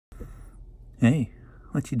Hey,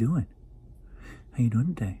 what you doing? How you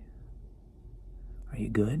doing today? Are you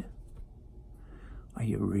good? Are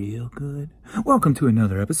you real good? Welcome to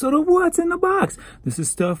another episode of What's in the Box. This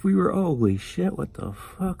is stuff we were, holy shit, what the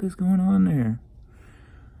fuck is going on there?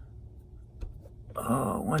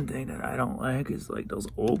 Oh, one thing that I don't like is like those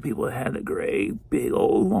old people that had the gray, big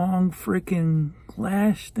old long freaking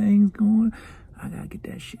lash things going. I gotta get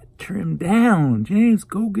that shit trimmed down. James,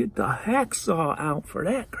 go get the hacksaw out for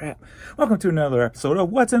that crap. Welcome to another episode of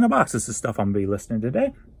What's in the Box. This is stuff I'm gonna be listening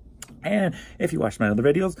today. And if you watch my other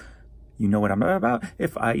videos, you know what I'm about.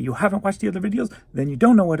 If you haven't watched the other videos, then you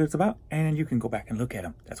don't know what it's about, and you can go back and look at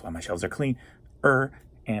them. That's why my shelves are clean.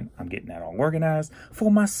 And I'm getting that all organized for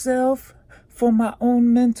myself, for my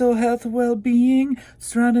own mental health well-being,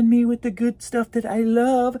 surrounding me with the good stuff that I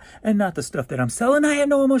love and not the stuff that I'm selling. I have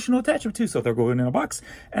no emotional attachment to, so they're going in a box,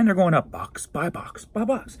 and they're going up box by box by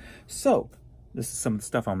box. So this is some of the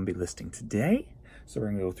stuff I'm going to be listing today. So we're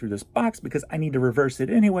going to go through this box because I need to reverse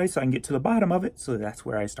it anyway so I can get to the bottom of it. So that's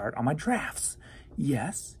where I start on my drafts.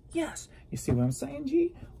 Yes, yes. You see what I'm saying,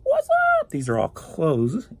 G? What's up? These are all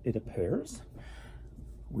clothes, it appears.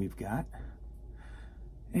 We've got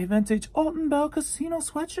a vintage Alton Bell Casino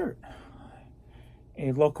sweatshirt.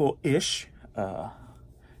 A local-ish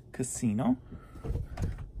casino.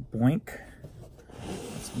 Boink.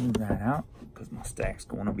 Let's move that out because my stack's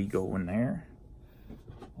going to be going there.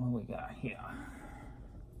 What we got here?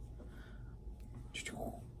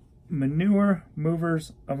 Manure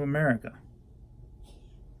Movers of America.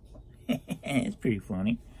 It's pretty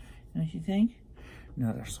funny, don't you think?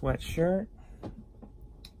 Another sweatshirt.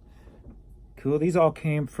 Cool. These all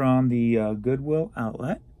came from the Goodwill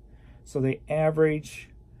outlet. So they average,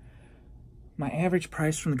 my average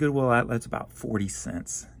price from the Goodwill outlet's about 40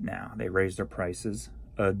 cents now. They raised their prices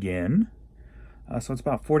again. So it's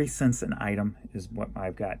about 40 cents an item is what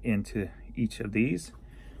I've got into each of these.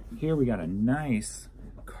 Here we got a nice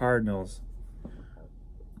Cardinals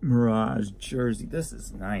Mirage jersey. This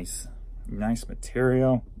is nice. Nice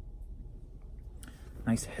material.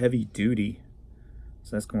 Nice heavy duty.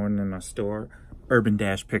 So that's going in my store,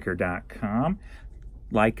 urban-picker.com.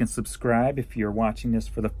 Like and subscribe if you're watching this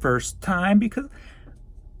for the first time because,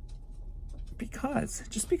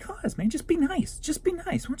 just because, man, just be nice. Just be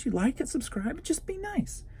nice. Once you like and subscribe, just be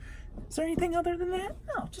nice. Is there anything other than that?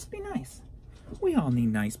 No, just be nice. We all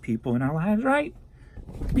need nice people in our lives, right?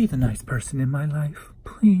 Be the nice person in my life,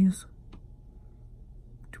 please.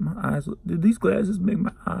 Do my eyes look, do these glasses make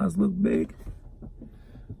my eyes look big?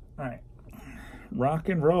 All right. Rock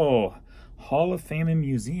and Roll Hall of Fame and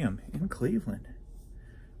Museum in Cleveland.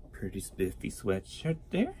 Pretty spiffy sweatshirt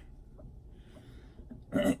there.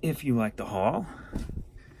 If you like the Hall,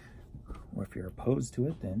 or if you're opposed to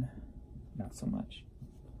it, then not so much.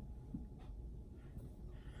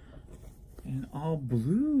 An all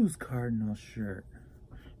blues Cardinals shirt.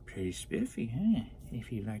 Pretty spiffy, huh?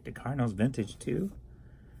 If you like the Cardinals vintage too.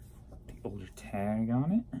 The older tag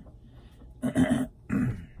on it.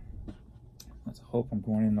 Let's hope I'm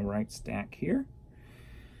going in the right stack here.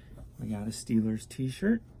 We got a Steelers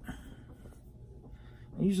t-shirt. I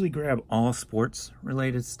usually grab all sports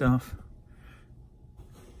related stuff.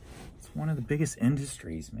 It's one of the biggest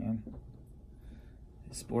industries, man.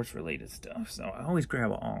 Sports related stuff. So I always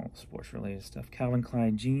grab all sports related stuff. Calvin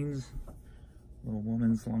Klein jeans. Little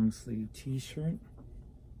woman's long sleeve t-shirt.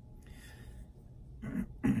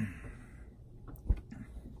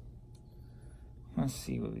 Let's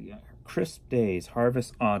see what we got here. Crisp Days,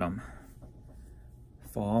 Harvest Autumn.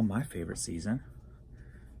 Fall, my favorite season.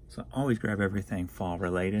 So I always grab everything fall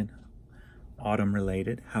related, autumn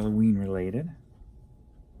related, Halloween related.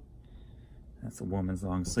 That's a woman's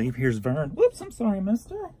long sleeve. Here's Vern. Whoops, I'm sorry,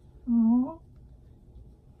 mister. Aww.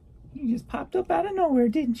 You just popped up out of nowhere,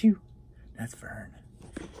 didn't you? That's Vern.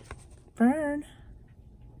 Vern.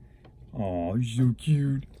 Oh, he's so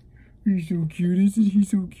cute. He's so cute. Isn't he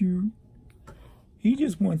so cute? He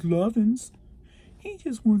just wants lovin's. He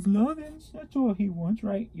just wants lovin's. That's all he wants,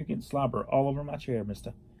 right? You're getting slobber all over my chair,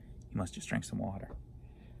 mister. You must just drink some water.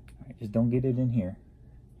 All right, just don't get it in here.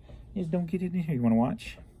 Just don't get it in here. You want to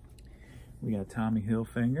watch? We got Tommy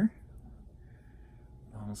Hilfiger.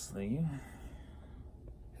 Long sleeve.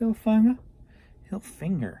 Hilfiger.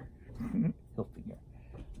 Hilfiger. Hilfiger.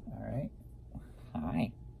 All right.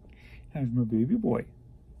 Hi. How's my baby boy?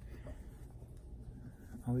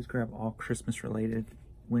 Always grab all Christmas related,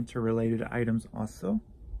 winter related items also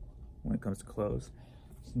when it comes to clothes.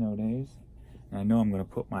 Snow days. And I know I'm going to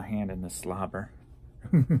put my hand in the slobber.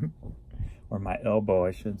 Or my elbow,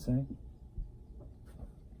 I should say.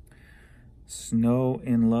 Snow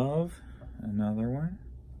in Love. Another one.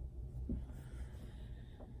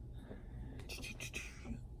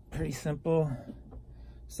 pretty simple.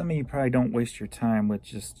 Some of you probably don't waste your time with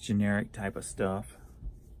just generic type of stuff.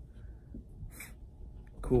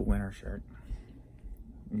 Cool winter shirt.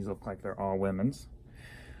 These look like they're all women's.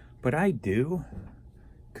 But I do,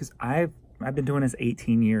 because I've been doing this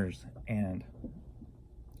 18 years, and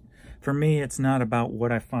for me, it's not about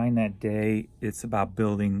what I find that day. It's about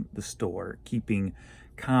building the store, keeping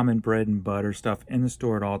common bread and butter stuff in the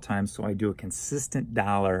store at all times, so I do a consistent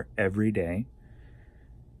dollar every day,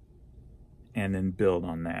 and then build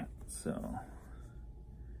on that. So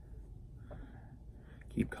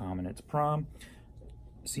keep common, it's prom.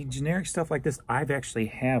 See, generic stuff like this, I've actually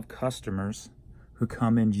have customers who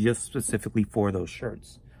come in just specifically for those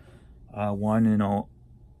shirts. One in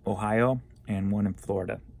Ohio and one in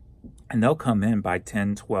Florida. And they'll come in buy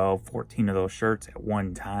 10, 12, 14 of those shirts at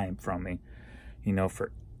one time from me, you know,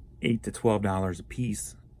 for $8 to $12 a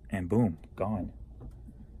piece, and boom, gone.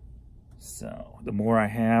 So the more I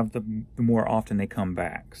have, the more often they come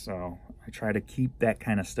back. So I try to keep that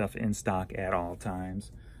kind of stuff in stock at all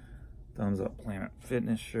times. Thumbs Up Planet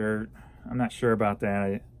Fitness shirt. I'm not sure about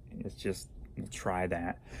that. It's just, we'll try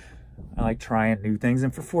that. I like trying new things,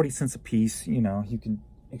 and for 40 cents a piece, you know, you can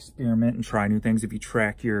experiment and try new things if you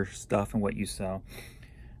track your stuff and what you sell.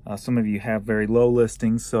 Some of you have very low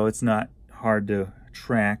listings, so it's not hard to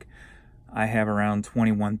track. I have around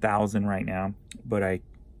 21,000 right now, but I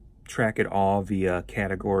track it all via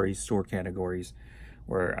categories, store categories,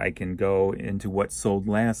 where I can go into what sold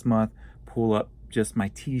last month, pull up just my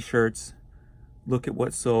t-shirts, look at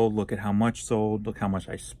what sold, look at how much sold, look how much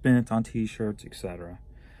I spent on t-shirts, etc.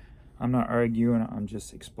 I'm not arguing, I'm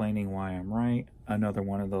just explaining why I'm right. Another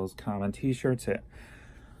one of those common t-shirts that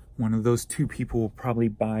one of those two people will probably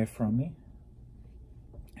buy from me.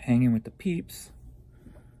 Hanging with the Peeps.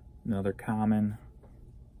 Another common.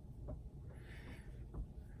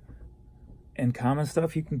 And common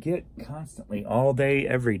stuff you can get constantly, all day,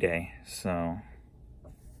 every day. So,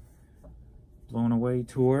 Blown Away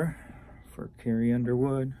tour for Carrie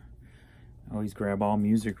Underwood. I always grab all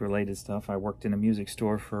music related stuff. I worked in a music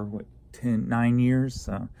store for what, 9 years,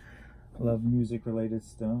 so I love music related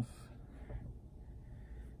stuff.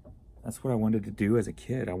 That's what I wanted to do as a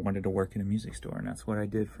kid. I wanted to work in a music store, and that's what I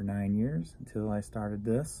did for 9 years until I started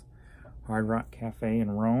this Hard Rock Cafe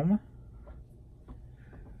in Rome.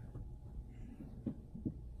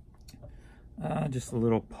 Just a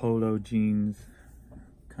little polo jeans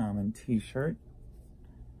common t-shirt.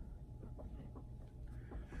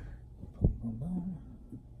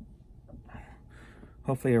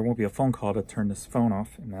 Hopefully there won't be a phone call to turn this phone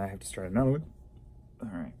off and I have to start another one.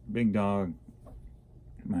 Alright, Big Dog,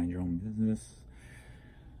 Mind Your Own Business.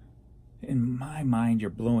 In my mind, you're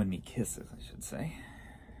blowing me kisses, I should say.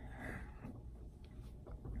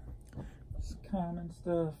 It's common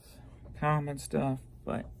stuff,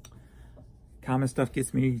 but common stuff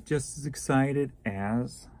gets me just as excited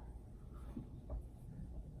as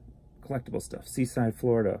collectible stuff. Seaside,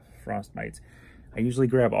 Florida, Frostbites. I usually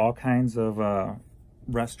grab all kinds of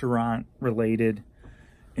restaurant related,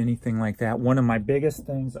 anything like that. One of my biggest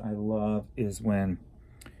things I love is when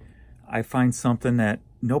I find something that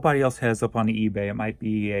nobody else has up on the eBay. It might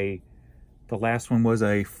be the last one was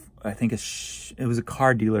I think it was a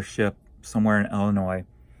car dealership somewhere in Illinois.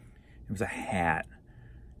 It was a hat.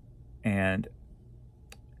 And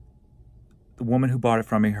the woman who bought it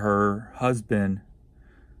from me, her husband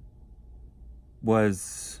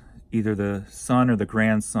was either the son or the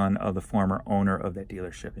grandson of the former owner of that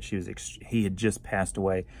dealership. And he had just passed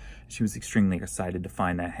away. She was extremely excited to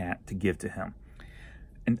find that hat to give to him.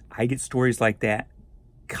 And I get stories like that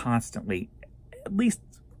constantly. At least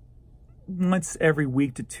once every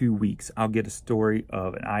week to 2 weeks, I'll get a story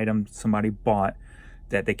of an item somebody bought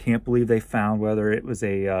that they can't believe they found, whether it was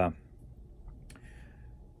a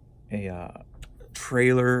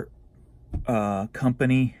trailer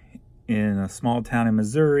company in a small town in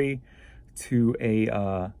Missouri, to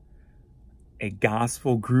a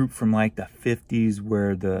gospel group from like the 50s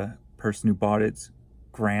where the person who bought it's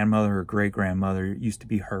grandmother or great-grandmother used to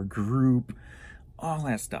be her group, all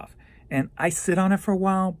that stuff. And I sit on it for a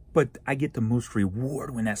while, but I get the most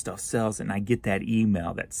reward when that stuff sells, and I get that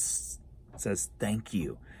email that says thank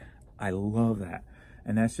you. I love that.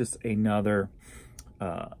 And that's just another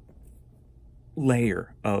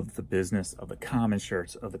layer of the business, of the common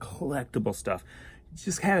shirts, of the collectible stuff. You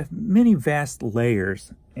just have many vast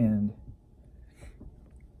layers, and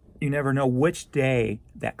you never know which day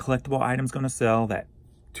that collectible item's going to sell, that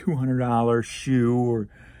 $200 shoe, or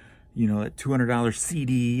you know, that $200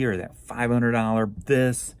 CD, or that $500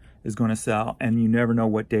 this is going to sell, and you never know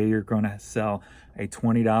what day you're going to sell a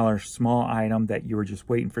 $20 small item that you were just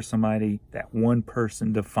waiting for somebody, that one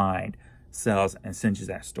person to find, sells and sends you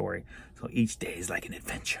that story. So each day is like an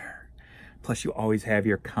adventure. Plus you always have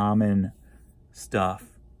your common stuff,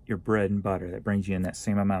 your bread and butter that brings you in that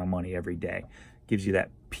same amount of money every day. Gives you that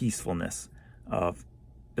peacefulness of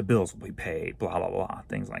the bills will be paid, blah, blah, blah,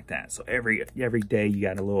 things like that. So every day you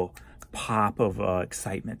got a little pop of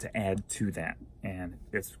excitement to add to that. And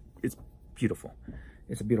it's beautiful.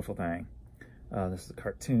 It's a beautiful thing. This is a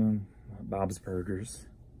cartoon, Bob's Burgers.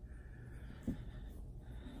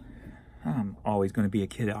 I'm always going to be a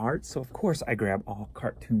kid at heart, so of course I grab all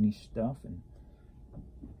cartoony stuff and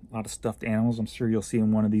a lot of stuffed animals. I'm sure you'll see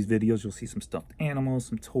in one of these videos, you'll see some stuffed animals,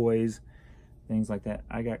 some toys, things like that.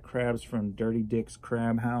 I got crabs from Dirty Dick's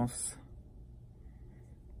Crab House.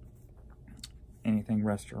 Anything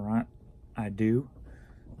restaurant, I do.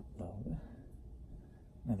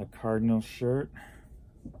 Another Cardinal shirt.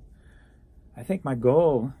 I think my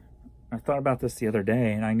goal, I thought about this the other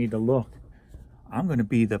day and I need to look. I want to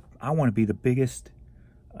be the biggest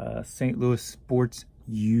St. Louis sports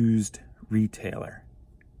used retailer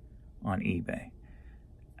on eBay.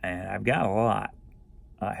 And I've got a lot.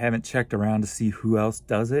 I haven't checked around to see who else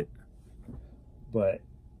does it, but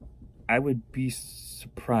I would be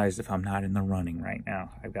surprised if I'm not in the running right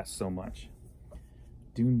now. I've got so much.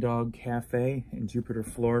 Doondog Cafe in Jupiter,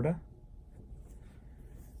 Florida.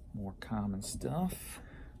 More common stuff.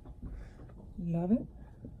 Love it.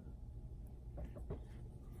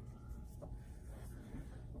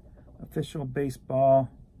 Official baseball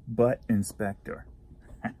butt inspector.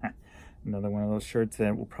 Another one of those shirts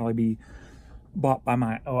that will probably be bought by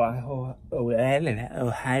my Ohio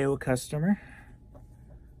customer.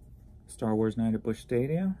 Star Wars Night at Busch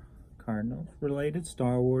Stadium. Cardinals related,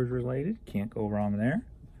 Star Wars related. Can't go wrong there.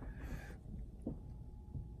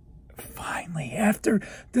 Finally, after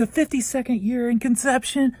the 52nd year in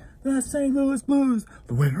conception, the St. Louis Blues,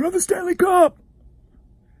 the winner of the Stanley Cup.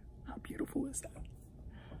 How beautiful is that?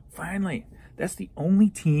 Finally, that's the only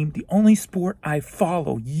team, the only sport I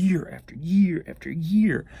follow year after year after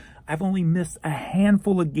year. I've only missed a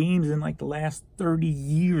handful of games in like the last 30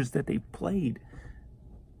 years that they've played.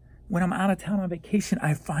 When I'm out of town on vacation,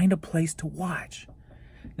 I find a place to watch.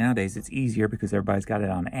 Nowadays, it's easier because everybody's got it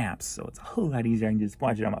on apps, so it's a whole lot easier. I can just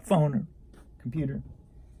watch it on my phone or computer.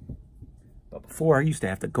 But before, I used to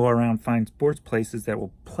have to go around and find sports places that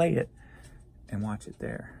will play it and watch it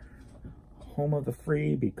there. Home of the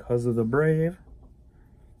free because of the brave.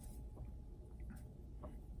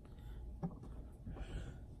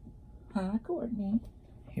 Hi, Courtney.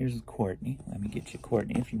 Here's Courtney. Let me get you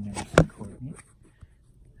Courtney if you've never seen Courtney.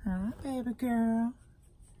 Hi, baby girl.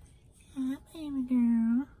 Hi, baby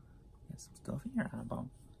girl. Got some stuff in your eyeball.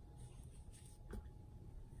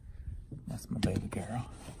 That's my baby girl.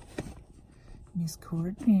 Miss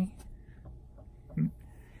Courtney.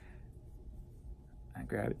 I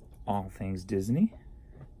grab all things Disney.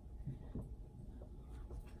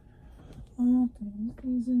 All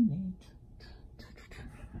things Disney.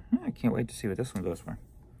 I can't wait to see what this one goes for.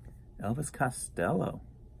 Elvis Costello.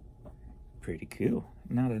 Pretty cool.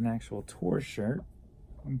 Not an actual tour shirt,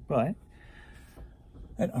 but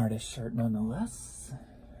an artist shirt nonetheless.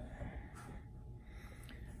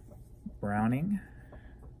 Browning.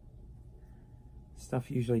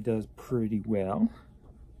 Stuff usually does pretty well.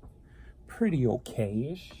 Pretty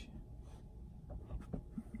okay-ish.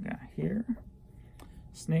 Got here.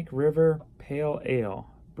 Snake River Pale Ale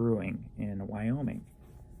Brewing in Wyoming.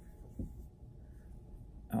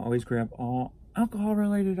 I always grab all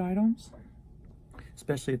alcohol-related items,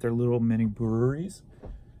 especially if they're little mini breweries.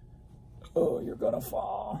 Oh, you're gonna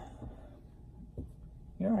fall.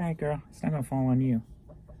 You're all right, girl. It's not gonna fall on you.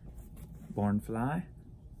 Born Fly.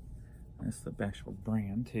 That's the actual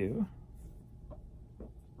brand, too.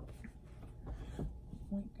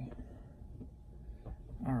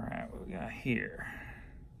 All right, what we got here?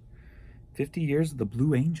 50 years of the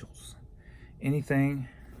Blue Angels. Anything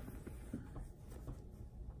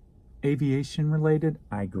aviation related,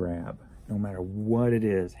 I grab. No matter what it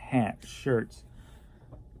is. Hats, shirts.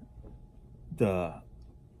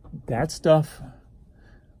 That stuff,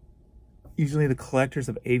 usually the collectors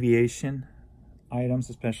of aviation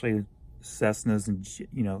items, especially Cessnas and,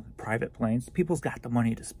 you know, private planes, people's got the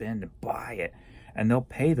money to spend and buy it. And they'll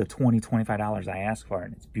pay the $20, $25 I ask for it,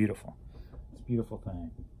 and it's beautiful. It's a beautiful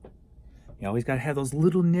thing. You always got to have those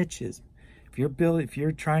little niches. If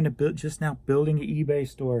you're trying to build, just now building an eBay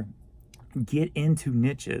store, get into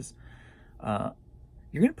niches.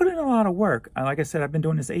 You're going to put in a lot of work. Like I said, I've been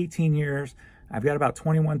doing this 18 years. I've got about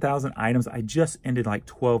 21,000 items. I just ended like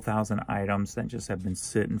 12,000 items that just have been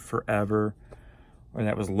sitting forever or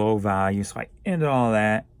that was low value. So I ended all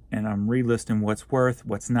that, and I'm relisting what's worth,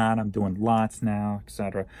 what's not. I'm doing lots now,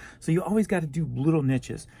 etc. So you always got to do little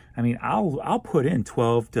niches. I mean, I'll put in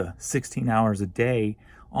 12 to 16 hours a day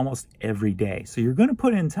almost every day. So you're going to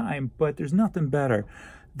put in time, but there's nothing better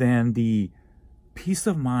than the peace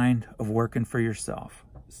of mind of working for yourself.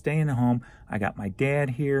 Staying at home. I got my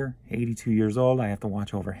dad here, 82 years old. I have to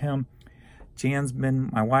watch over him.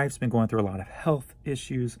 My wife's been going through a lot of health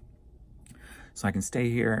issues. So I can stay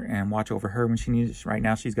here and watch over her when she needs it. Right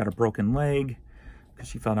now she's got a broken leg because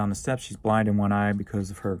she fell down the steps. She's blind in one eye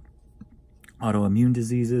because of her autoimmune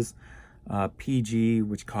diseases. PG,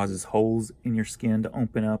 which causes holes in your skin to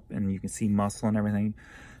open up and you can see muscle and everything.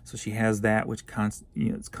 So she has that, which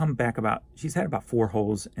it's come back she's had about 4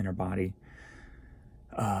 holes in her body.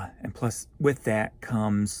 And plus with that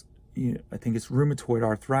comes, I think it's rheumatoid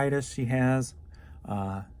arthritis she has.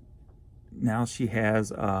 Now she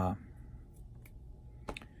has,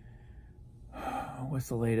 what's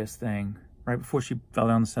the latest thing? Right before she fell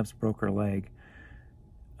down the steps, broke her leg.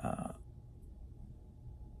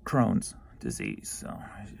 Crohn's disease. So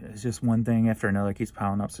it's just one thing after another keeps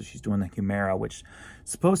piling up. So she's doing the Humira, which is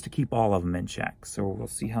supposed to keep all of them in check. So we'll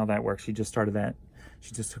see how that works. She just started that.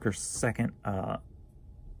 She just took her second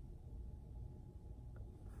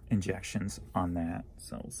injections on that.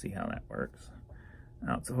 So we'll see how that works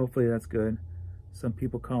out. So hopefully that's good. Some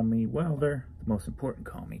people call me Welder. The most important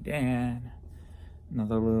call me Dad.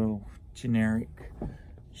 Another little generic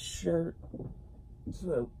shirt.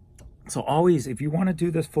 So always, if you want to do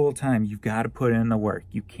this full time, you've got to put in the work.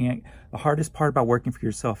 You can't, the hardest part about working for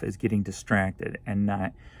yourself is getting distracted and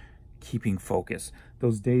not keeping focus.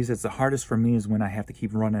 Those days that's the hardest for me is when I have to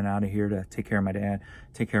keep running out of here to take care of my dad,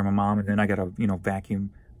 take care of my mom, and then I got to, vacuum,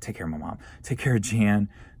 take care of my mom, take care of Jan.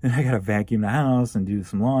 Then I got to vacuum the house and do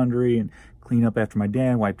some laundry and clean up after my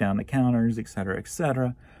dad, wipe down the counters, etc.,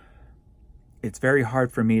 etc. It's very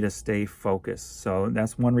hard for me to stay focused. So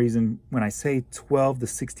that's one reason when I say 12 to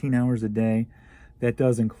 16 hours a day, that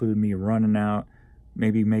does include me running out,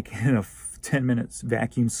 maybe making a 10 minutes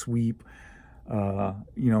vacuum sweep,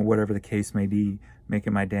 whatever the case may be,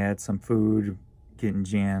 making my dad some food, getting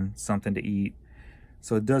Jan something to eat.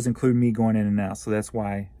 So it does include me going in and out. So that's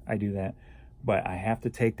why I do that. But I have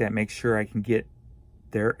to take that, make sure I can get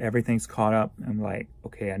there. Everything's caught up. I'm like,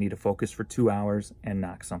 okay, I need to focus for 2 hours and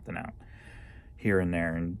knock something out here and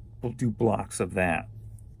there, and we'll do blocks of that.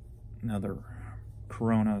 Another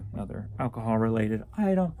Corona, another alcohol related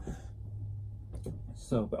item.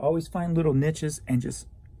 So, but always find little niches and just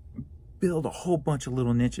build a whole bunch of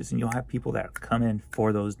little niches, and you'll have people that come in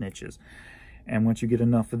for those niches. And once you get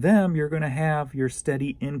enough of them, you're going to have your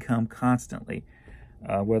steady income constantly.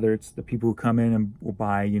 Whether it's the people who come in and will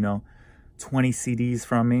buy, 20 CDs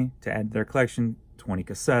from me to add to their collection, 20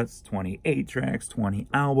 cassettes, 20 8-tracks, 20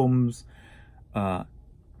 albums,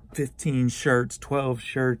 15 shirts, 12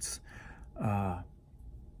 shirts, and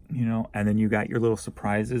then you got your little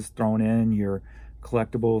surprises thrown in, your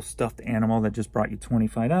collectible stuffed animal that just brought you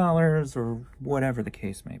 $25 or whatever the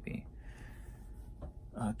case may be.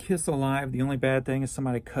 Kiss Alive, the only bad thing is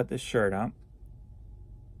somebody cut this shirt up.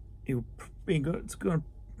 I'm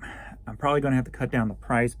probably going to have to cut down the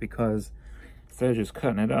price because instead of just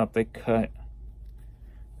cutting it up, they cut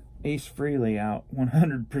Ace Frehley out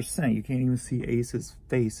 100%. You can't even see Ace's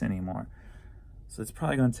face anymore. So it's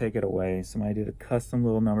probably going to take it away. Somebody did a custom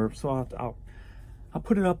little number. So I'll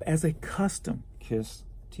put it up as a custom Kiss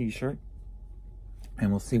t-shirt.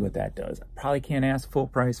 And we'll see what that does. I probably can't ask full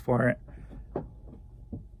price for it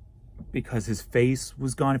because his face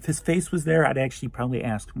was gone. If his face was there, I'd actually probably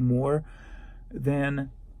ask more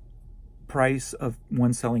than price of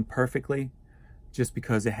one selling perfectly, just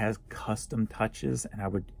because it has custom touches, and I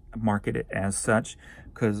would market it as such,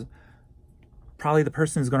 because probably the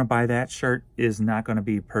person who's going to buy that shirt is not going to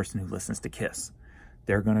be a person who listens to Kiss.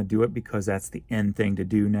 They're going to do it because that's the end thing to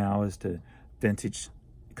do now, is to vintage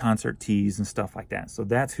concert tees and stuff like that. So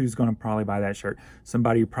that's who's going to probably buy that shirt.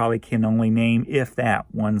 Somebody who probably can only name, if that,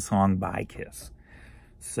 one song by Kiss.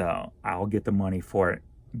 So I'll get the money for it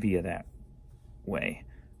via that way.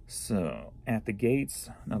 So At the Gates,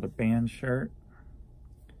 another band shirt.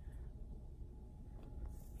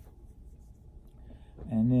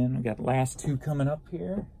 And then we got the last two coming up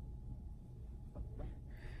here.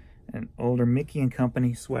 An older Mickey and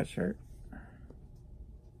Company sweatshirt.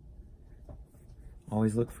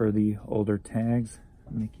 Always look for the older tags,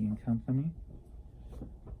 Mickey and Company.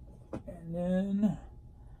 And then,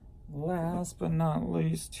 last but not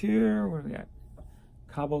least here, what do we got?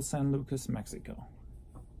 Cabo San Lucas, Mexico.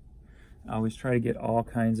 I always try to get all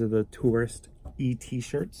kinds of the tourist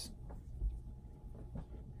t-shirts.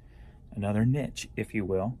 another niche, if you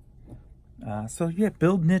will. So yeah,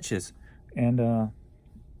 build niches, and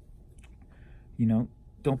you know,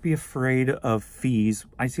 don't be afraid of fees.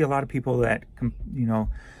 I see a lot of people that, you know,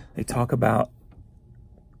 they talk about,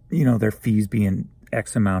 you know, their fees being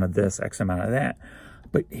X amount of this, X amount of that.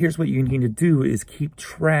 But here's what you need to do is keep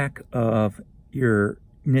track of your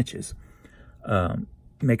niches.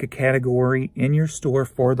 Make a category in your store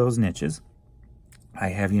for those niches. I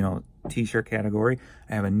have, you know, t-shirt category.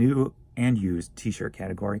 I have a new and used t-shirt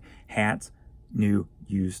category. Hats, new,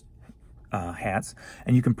 used hats.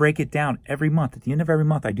 And you can break it down every month. At the end of every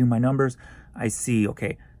month, I do my numbers. I see,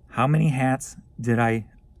 okay, how many hats did I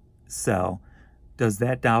sell? Does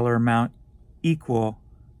that dollar amount equal,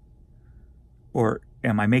 or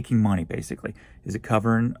am I making money, basically? Is it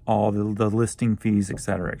covering all the listing fees, et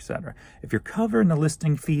cetera, et cetera? If you're covering the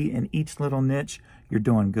listing fee in each little niche, you're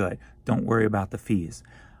doing good. Don't worry about the fees.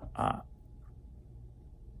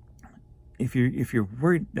 If you're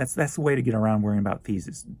worried, that's the way to get around worrying about fees,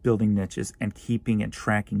 is building niches and keeping and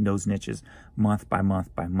tracking those niches month by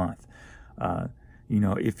month by month. You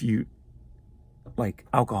know, if you, like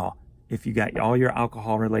alcohol, if you got all your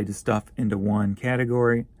alcohol related stuff into one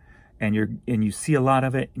category, and you see a lot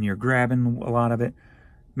of it and you're grabbing a lot of it,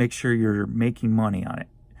 make sure you're making money on it.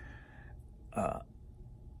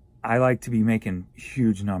 I like to be making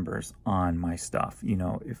huge numbers on my stuff. You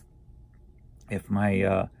know, if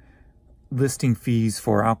my listing fees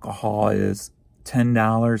for alcohol is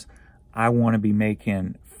 $10, I want to be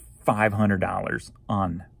making $500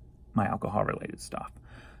 on my alcohol related stuff.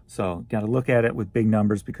 So got to look at it with big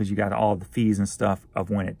numbers, because you got all the fees and stuff of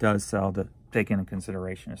when it does sell to take into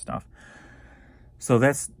consideration and stuff. So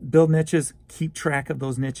that's build niches, keep track of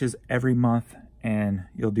those niches every month, and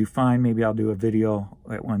you'll do fine. Maybe I'll do a video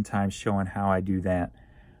at one time showing how I do that.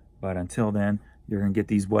 But until then, you're gonna get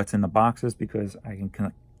these what's in the boxes, because I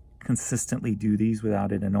can consistently do these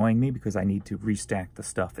without it annoying me, because I need to restack the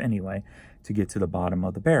stuff anyway to get to the bottom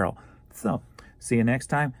of the barrel. So see you next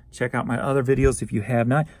time. Check out my other videos if you have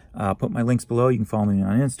not. I'll put my links below. You can follow me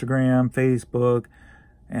on Instagram, Facebook,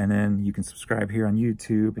 and then you can subscribe here on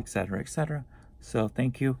YouTube, etc., etc. So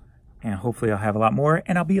thank you, and hopefully I'll have a lot more,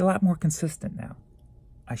 and I'll be a lot more consistent now.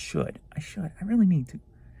 I really need to.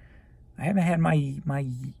 I haven't had my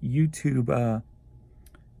YouTube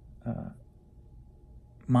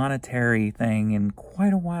monetary thing in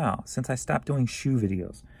quite a while, since I stopped doing shoe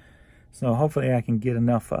videos. So hopefully I can get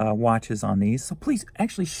enough watches on these. So please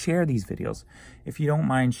actually share these videos if you don't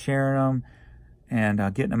mind sharing them and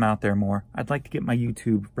getting them out there more. I'd like to get my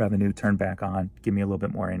YouTube revenue turned back on, give me a little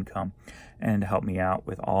bit more income, and help me out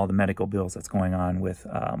with all the medical bills that's going on with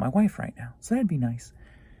my wife right now. So that'd be nice,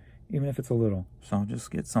 even if it's a little. So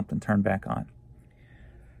just get something turned back on.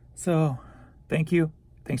 So thank you.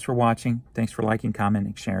 Thanks for watching. Thanks for liking,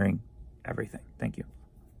 commenting, sharing, everything. Thank you.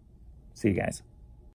 See you guys.